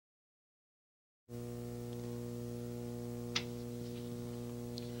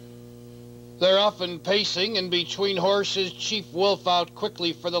They're often pacing in between horses. Chief Wolf out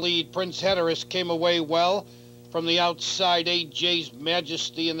quickly for the lead. Prince Hatteras came away well. From the outside, AJ's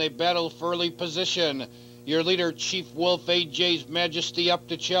Majesty, and they battle for early position. Your leader, Chief Wolf, AJ's Majesty up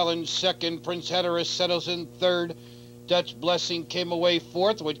to challenge second. Prince Hatteras settles in third. Dutch Blessing came away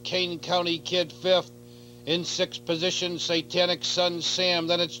fourth with Kane County Kid fifth. In sixth position, Satanic Son Sam.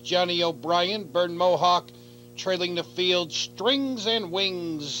 Then it's Johnny O'Brien, Burn Mohawk, trailing the field. Strings and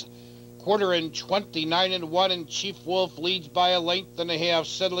Wings. Quarter in 29-1, and Chief Wolf leads by a length and a half.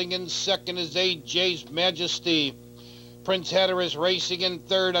 Settling in second is AJ's Majesty. Prince Hatteras racing in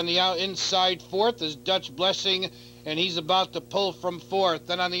third. On the inside, fourth is Dutch Blessing, and he's about to pull from fourth.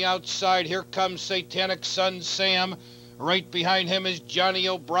 Then on the outside, here comes Satanic Son Sam. Right behind him is Johnny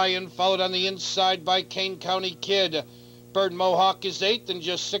O'Brien, followed on the inside by Kane County Kid. Bird Mohawk is eighth and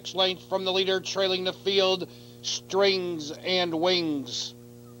just 6 lengths from the leader, trailing the field. Strings and Wings.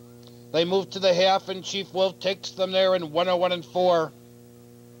 They move to the half, and Chief Wolf takes them there in 101-4.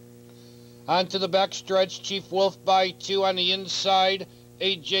 On to the backstretch, Chief Wolf by 2 on the inside.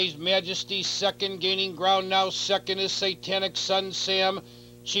 AJ's Majesty second, gaining ground now. Second is Satanic Son Sam.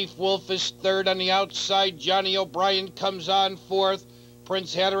 Chief Wolf is third on the outside. Johnny O'Brien comes on fourth.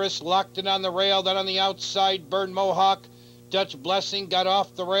 Prince Hatteras locked in on the rail. Then on the outside, Burn Mohawk. Dutch Blessing got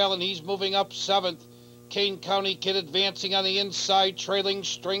off the rail, and he's moving up seventh. Kane County Kid advancing on the inside, trailing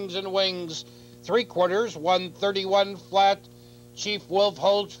Strings and Wings. 3/4, 131 flat. Chief Wolf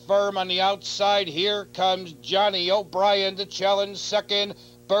holds firm on the outside. Here comes Johnny O'Brien to challenge second.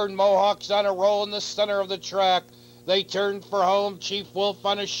 Burn Mohawk's on a roll in the center of the track. They turn for home. Chief Wolf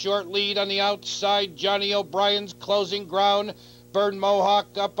on a short lead on the outside. Johnny O'Brien's closing ground. Burn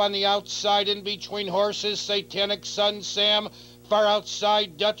Mohawk up on the outside in between horses. Satanic Son Sam far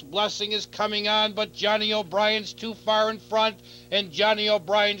outside. Dutch Blessing is coming on, but Johnny O'Brien's too far in front, and Johnny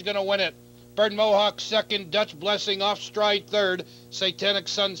O'Brien's going to win it. Burn Mohawk second, Dutch Blessing off stride third. Satanic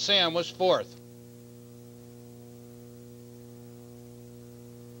Son Sam was fourth.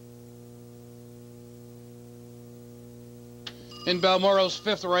 In Balmoral's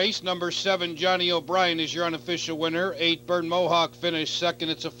fifth race, number 7, Johnny O'Brien is your unofficial winner. 8, Burn Mohawk finished second.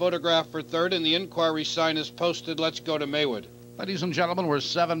 It's a photograph for third, and the inquiry sign is posted. Let's go to Maywood. Ladies and gentlemen, we're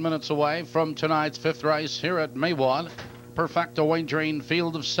 7 minutes away from tonight's fifth race here at Maywood. Perfecto wagering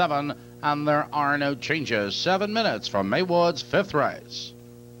field of 7, and there are no changes. 7 minutes from Maywood's fifth race.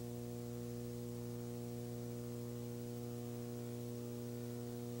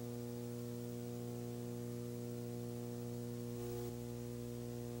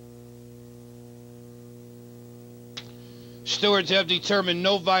 Stewards have determined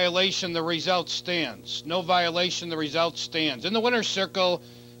no violation, the result stands. No violation, the result stands. In the winner's circle,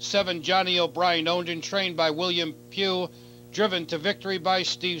 7, Johnny O'Brien, owned and trained by William Pugh, driven to victory by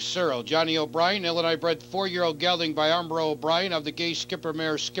Steve Searle. Johnny O'Brien, Illinois-bred 4-year-old gelding by Armborough O'Brien of the gay skipper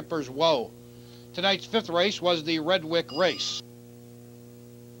mare Skipper's Woe. Tonight's fifth race was the Redwick race.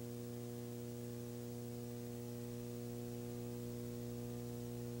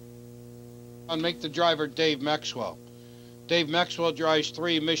 Make the driver Dave Maxwell. Dave Maxwell drives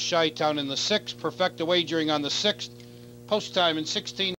 3, Miss Chi-Town in the 6th. Perfecta wagering on the 6th. Post time in 16.